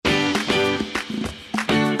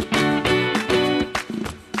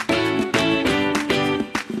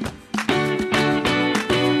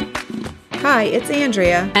Hi, it's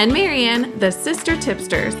Andrea. And Marianne, the Sister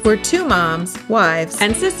Tipsters. We're two moms, wives,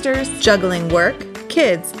 and sisters juggling work,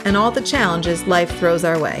 kids, and all the challenges life throws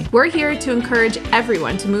our way. We're here to encourage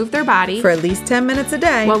everyone to move their body for at least 10 minutes a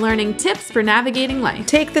day while learning tips for navigating life.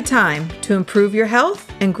 Take the time to improve your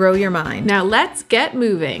health and grow your mind. Now let's get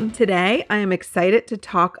moving. Today, I am excited to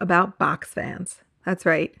talk about box fans. That's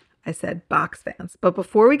right. I said box fans. But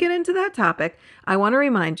before we get into that topic, I want to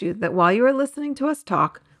remind you that while you are listening to us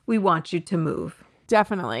talk, we want you to move.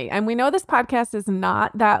 Definitely. And we know this podcast is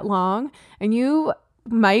not that long, and you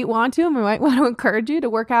might want to, and we might want to encourage you to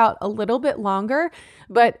work out a little bit longer.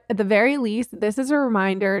 But at the very least, this is a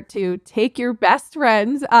reminder to take your best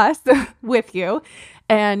friends, us, with you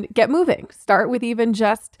and get moving. Start with even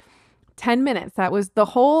just 10 minutes. That was the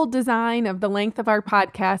whole design of the length of our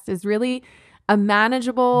podcast, is really a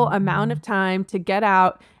manageable amount of time to get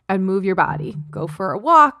out and move your body. Go for a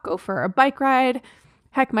walk, go for a bike ride.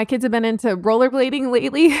 Heck, my kids have been into rollerblading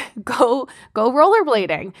lately. Go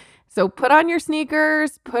rollerblading. So put on your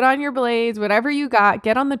sneakers, put on your blades, whatever you got,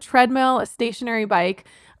 get on the treadmill, a stationary bike,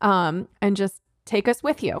 and just take us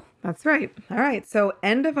with you. That's right. All right. So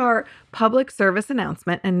end of our public service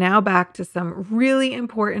announcement, and now back to some really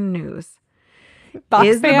important news.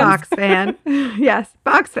 Box fans? The box fan. Yes,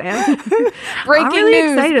 box fan. Breaking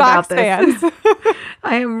news, box fans.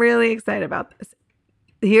 I am really excited about this.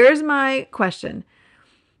 Here's my question.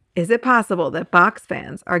 Is it possible that box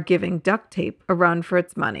fans are giving duct tape a run for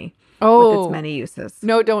its money with its many uses?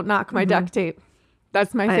 No, don't knock my duct tape.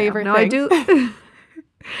 That's my favorite thing. I do.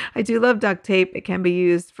 I do love duct tape. It can be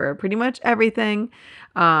used for pretty much everything.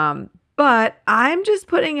 But I'm just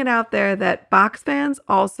putting it out there that box fans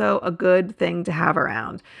also a good thing to have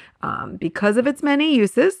around because of its many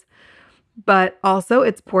uses, but also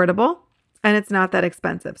it's portable and it's not that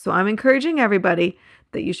expensive. So I'm encouraging everybody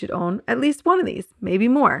that you should own at least one of these, maybe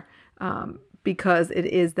more, because it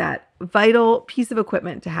is that vital piece of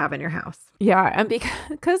equipment to have in your house. Yeah, and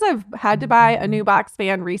because I've had to buy a new box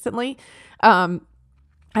fan recently, I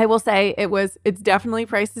will say it's definitely,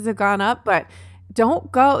 prices have gone up, but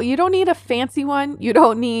you don't need a fancy one. You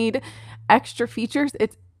don't need extra features.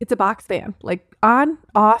 It's a box fan, like on,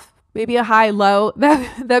 off, maybe a high, low.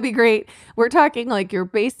 That'd be great. We're talking like your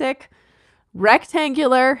basic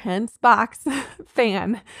rectangular, hence box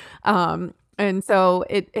fan. And so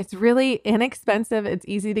it's really inexpensive. It's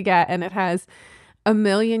easy to get, and it has a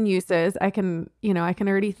million uses. I can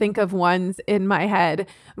already think of ones in my head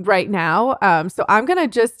right now. So I'm going to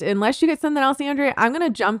just, unless you get something else, Andrea, I'm going to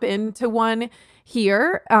jump into one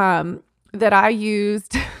here, that I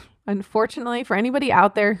used, unfortunately, for anybody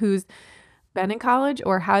out there who's been in college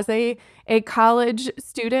or has a college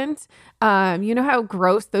student. You know how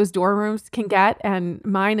gross those dorm rooms can get, and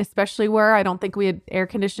mine especially were. I don't think we had air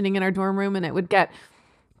conditioning in our dorm room, and it would get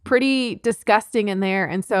pretty disgusting in there.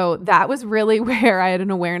 And so that was really where I had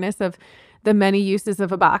an awareness of the many uses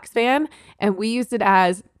of a box fan, and we used it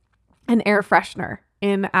as an air freshener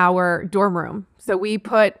in our dorm room. So we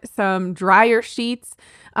put some dryer sheets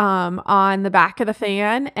on the back of the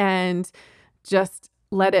fan and just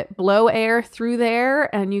let it blow air through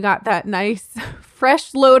there, and you got that nice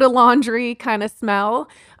fresh load of laundry kind of smell.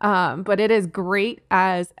 But it is great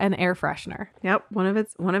as an air freshener. Yep, one of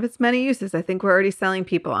its many uses. I think we're already selling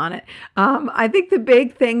people on it. I think the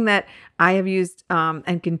big thing that I have used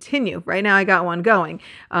and continue right now, I got one going,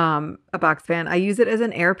 a box fan. I use it as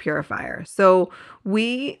an air purifier. So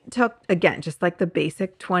we took, again, just like the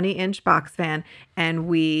basic 20-inch box fan, and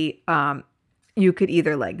we you could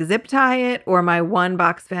either like zip tie it, or my one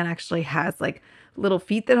box fan actually has like little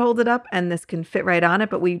feet that hold it up, and this can fit right on it.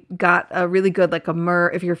 But we got a really good, like a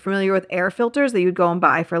MERV, if you're familiar with air filters that you'd go and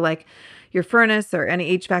buy for like your furnace or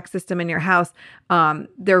any HVAC system in your house.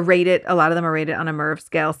 They're rated, a lot of them are rated on a MERV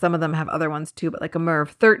scale. Some of them have other ones too, but like a MERV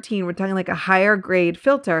 13, we're talking like a higher grade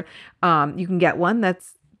filter. You can get one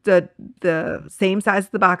that's the same size as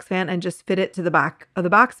the box fan and just fit it to the back of the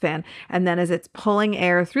box fan. And then as it's pulling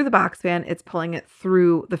air through the box fan, it's pulling it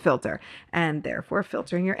through the filter and therefore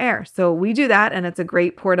filtering your air. So we do that, and it's a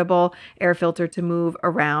great portable air filter to move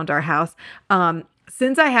around our house.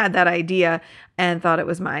 Since I had that idea and thought it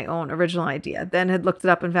was my own original idea, then had looked it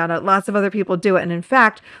up and found out lots of other people do it. And in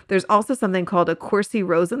fact, there's also something called a Corsi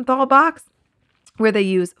Rosenthal box where they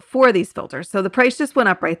use 4 of these filters. So the price just went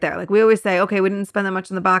up right there. Like we always say, okay, we didn't spend that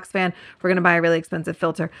much on the box fan. We're going to buy a really expensive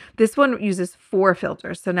filter. This one uses 4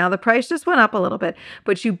 filters. So now the price just went up a little bit,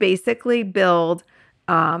 but you basically build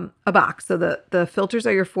a box. So the filters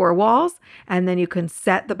are your 4 walls, and then you can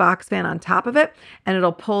set the box fan on top of it, and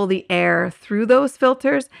it'll pull the air through those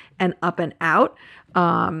filters and up and out.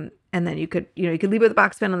 And then you could leave it with the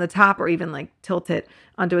box fan on the top or even like tilt it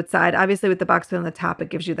onto its side. Obviously with the box fan on the top, it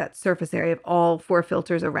gives you that surface area of all 4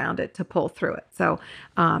 filters around it to pull through it. So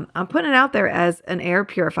I'm putting it out there as an air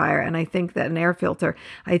purifier. And I think that an air filter,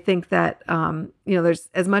 I think that, there's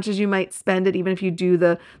as much as you might spend it, even if you do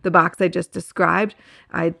the box I just described,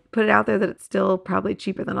 I put it out there that it's still probably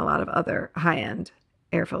cheaper than a lot of other high-end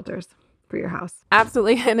air filters for your house.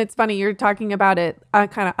 Absolutely. And it's funny, you're talking about it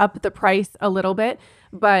kind of up the price a little bit,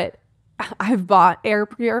 but I've bought air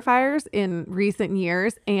purifiers in recent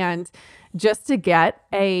years, and just to get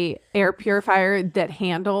a air purifier that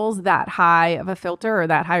handles that high of a filter or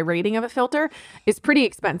that high rating of a filter is pretty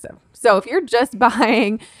expensive. So if you're just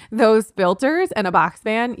buying those filters and a box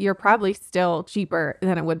fan, you're probably still cheaper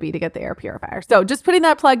than it would be to get the air purifier. So just putting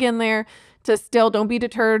that plug in there to still don't be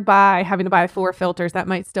deterred by having to buy 4 filters. That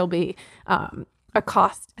might still be a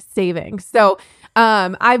cost saving. So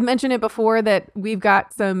I've mentioned it before that we've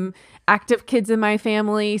got some active kids in my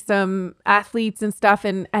family, some athletes and stuff,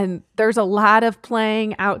 and there's a lot of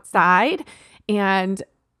playing outside, and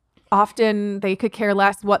often they could care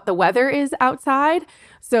less what the weather is outside.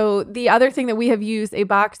 So the other thing that we have used a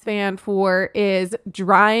box fan for is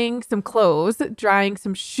drying some clothes, drying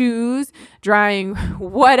some shoes, drying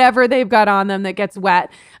whatever they've got on them that gets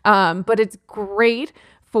wet. But it's great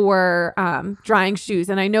for drying shoes.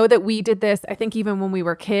 And I know that we did this, I think even when we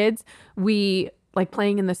were kids, we like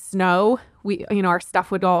playing in the snow, our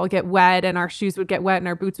stuff would all get wet and our shoes would get wet and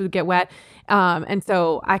our boots would get wet. And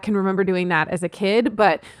so I can remember doing that as a kid,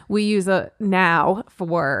 but we use it now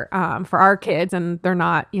for our kids, and they're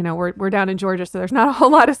not, we're down in Georgia, so there's not a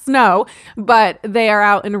whole lot of snow, but they are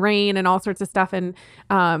out in rain and all sorts of stuff. And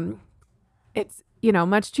it's,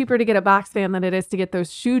 much cheaper to get a box fan than it is to get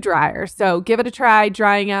those shoe dryers. So give it a try,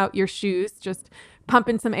 drying out your shoes, just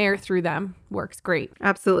pumping some air through them works great.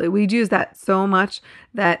 Absolutely. We'd use that so much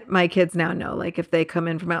that my kids now know, like if they come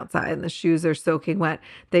in from outside and the shoes are soaking wet,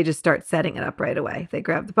 they just start setting it up right away. They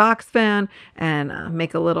grab the box fan and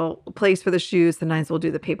make a little place for the shoes. Sometimes we'll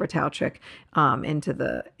do the paper towel trick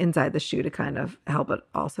inside the shoe to kind of help it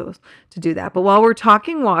also to do that. But while we're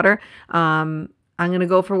talking water, I'm going to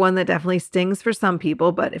go for one that definitely stings for some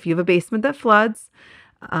people, but if you have a basement that floods,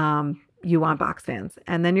 you want box fans.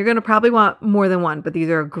 And then you're going to probably want more than one, but these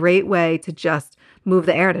are a great way to just move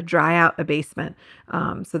the air to dry out a basement.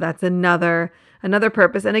 So that's another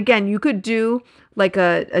purpose. And again, you could do like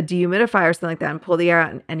a dehumidifier or something like that and pull the air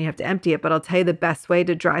out and you have to empty it. But I'll tell you the best way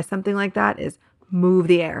to dry something like that is move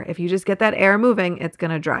the air. If you just get that air moving, it's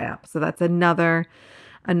going to dry up. So that's another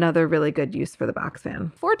really good use for the box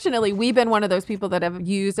fan. Fortunately, we've been one of those people that have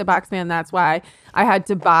used a box fan. That's why I had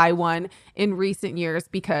to buy one in recent years,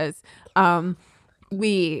 because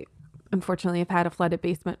we unfortunately have had a flooded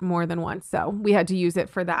basement more than once. So we had to use it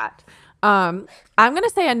for that. I'm going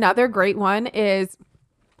to say another great one is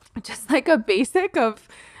just like a basic of,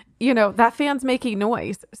 that fan's making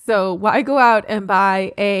noise. So why go out and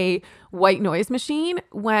buy a white noise machine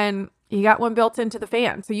when you got one built into the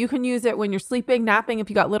fan? So you can use it when you're sleeping, napping. If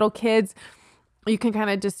you got little kids, you can kind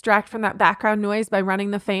of distract from that background noise by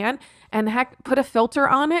running the fan, and heck, put a filter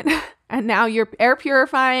on it. And now you're air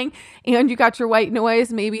purifying and you got your white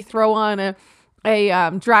noise. Maybe throw on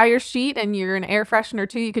a dryer sheet and you're an air freshener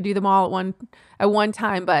too. You could do them all at one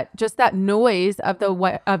time, but just that noise of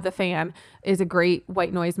the fan is a great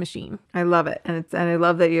white noise machine. I love it. And I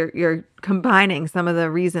love that you're combining some of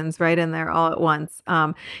the reasons right in there all at once.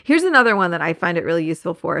 Here's another one that I find it really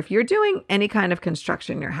useful for. If you're doing any kind of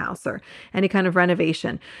construction in your house or any kind of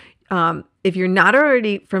renovation, if you're not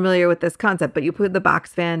already familiar with this concept, but you put the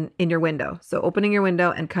box fan in your window, so opening your window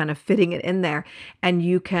and kind of fitting it in there, and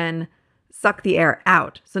you can suck the air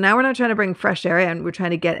out. So now we're not trying to bring fresh air in, we're trying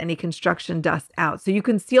to get any construction dust out. So you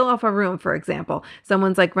can seal off a room, for example.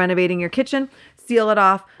 Someone's like renovating your kitchen, seal it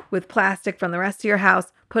off with plastic from the rest of your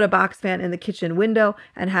house, put a box fan in the kitchen window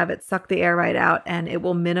and have it suck the air right out, and it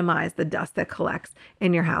will minimize the dust that collects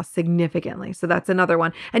in your house significantly. So that's another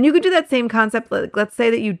one. And you could do that same concept. Let's say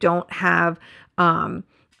that you don't have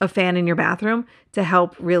a fan in your bathroom to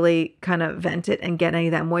help really kind of vent it and get any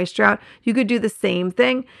of that moisture out. You could do the same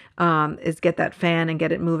thing, is get that fan and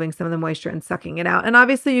get it moving some of the moisture and sucking it out. And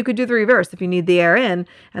obviously you could do the reverse. If you need the air in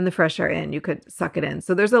and the fresh air in, you could suck it in.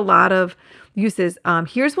 So there's a lot of uses.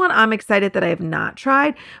 Here's one I'm excited that I have not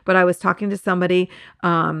tried, but I was talking to somebody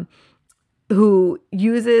who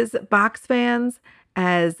uses box fans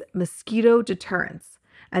as mosquito deterrents.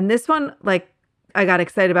 And this one, like, I got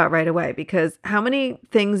excited about right away, because how many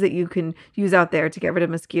things that you can use out there to get rid of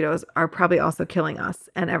mosquitoes are probably also killing us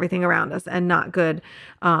and everything around us, and not good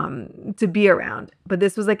to be around. But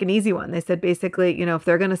this was like an easy one. They said basically, if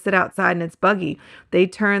they're going to sit outside and it's buggy, they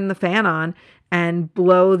turn the fan on and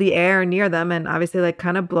blow the air near them, and obviously like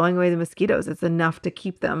kind of blowing away the mosquitoes. It's enough to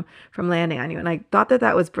keep them from landing on you. And I thought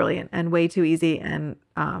that was brilliant and way too easy. And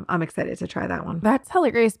I'm excited to try that one. That's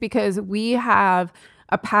hilarious, because we have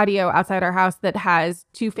a patio outside our house that has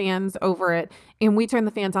 2 fans over it, and we turn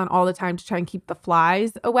the fans on all the time to try and keep the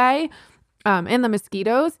flies away and the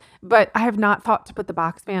mosquitoes. But I have not thought to put the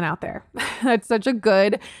box fan out there. That's such a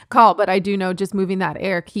good call, but I do know just moving that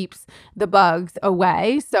air keeps the bugs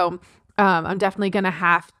away. So I'm definitely going to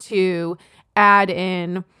have to add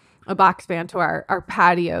in a box fan to our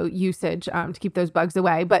patio usage to keep those bugs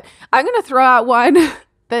away. But I'm going to throw out one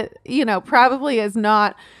that, probably is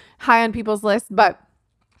not high on people's list, but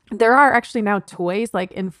there are actually now toys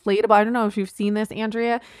like inflatable. I don't know if you've seen this,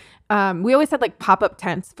 Andrea. We always had like pop-up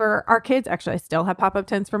tents for our kids. Actually, I still have pop-up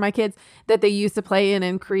tents for my kids that they used to play in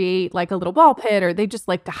and create like a little ball pit, or they just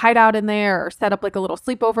like to hide out in there, or set up like a little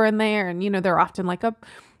sleepover in there. And, they're often like a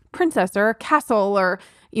princess or a castle, or,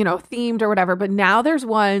 themed or whatever. But now there's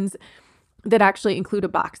ones that actually include a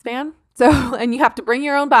box fan. So, and you have to bring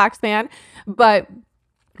your own box fan, but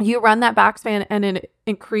you run that box fan and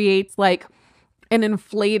it creates like an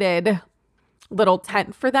inflated little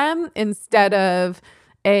tent for them, instead of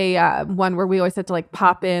a one where we always had to like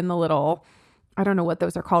pop in the little, I don't know what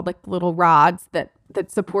those are called, like little rods that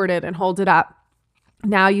support it and hold it up.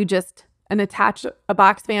 Now you just attach a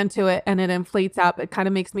box fan to it and it inflates up. It kind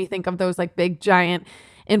of makes me think of those like big giant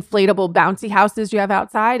inflatable bouncy houses you have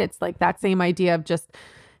outside. It's like that same idea of just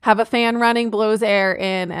have a fan running, blows air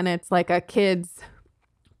in, and it's like a kid's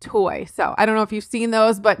toy. So I don't know if you've seen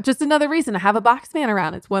those, but just another reason to have a box fan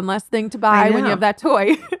around. It's one less thing to buy when you have that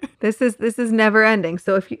toy. This is never ending.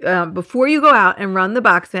 So if you before you go out and run the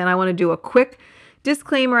box fan, I want to do a quick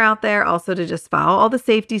disclaimer out there also to just follow all the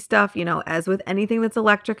safety stuff. As with anything that's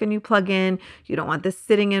electric and you plug in, you don't want this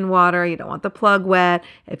sitting in water. You don't want the plug wet.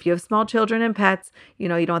 If you have small children and pets, you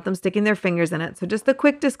don't want them sticking their fingers in it. So just a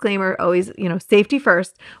quick disclaimer, always, safety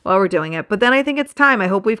first while we're doing it. But then I think it's time. I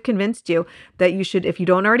hope we've convinced you that you should, if you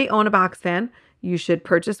don't already own a box fan, you should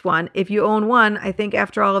purchase one. If you own one, I think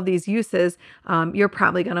after all of these uses, you're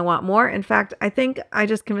probably going to want more. In fact, I think I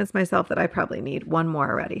just convinced myself that I probably need one more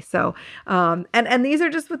already. So, and these are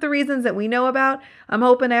just with the reasons that we know about. I'm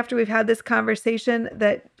hoping after we've had this conversation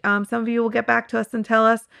that some of you will get back to us and tell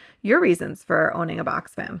us your reasons for owning a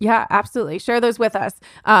box fan. Yeah, absolutely. Share those with us.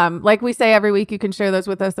 Like we say every week, you can share those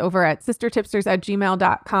with us over at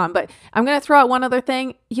sistertipsters@gmail.com. But I'm going to throw out one other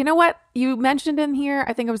thing. You know what? You mentioned in here,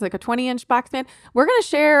 I think it was like a 20-inch box fan. We're going to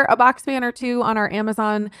share a box fan or two on our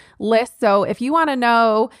Amazon list. So if you want to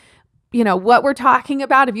know, what we're talking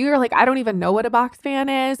about, if you're like, I don't even know what a box fan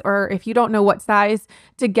is, or if you don't know what size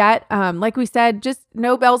to get, like we said, just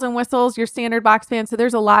no bells and whistles, your standard box fan. So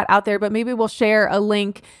there's a lot out there, but maybe we'll share a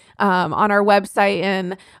link on our website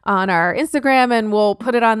and on our Instagram, and we'll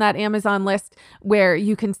put it on that Amazon list where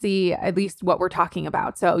you can see at least what we're talking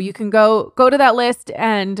about. So you can go to that list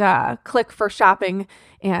and click for shopping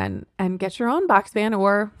and get your own box fan,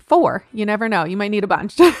 or 4. You never know. You might need a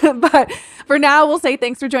bunch. But for now, we'll say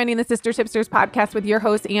thanks for joining the Sister Tipsters podcast with your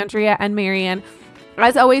hosts, Andrea and Marianne.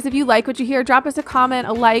 As always, if you like what you hear, drop us a comment,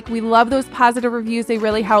 a like. We love those positive reviews. They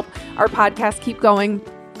really help our podcast keep going.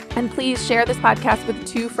 And please share this podcast with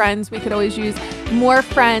 2 friends. We could always use more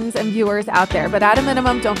friends and viewers out there. But at a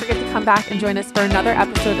minimum, don't forget to come back and join us for another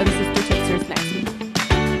episode of the Sister Tipsters next week.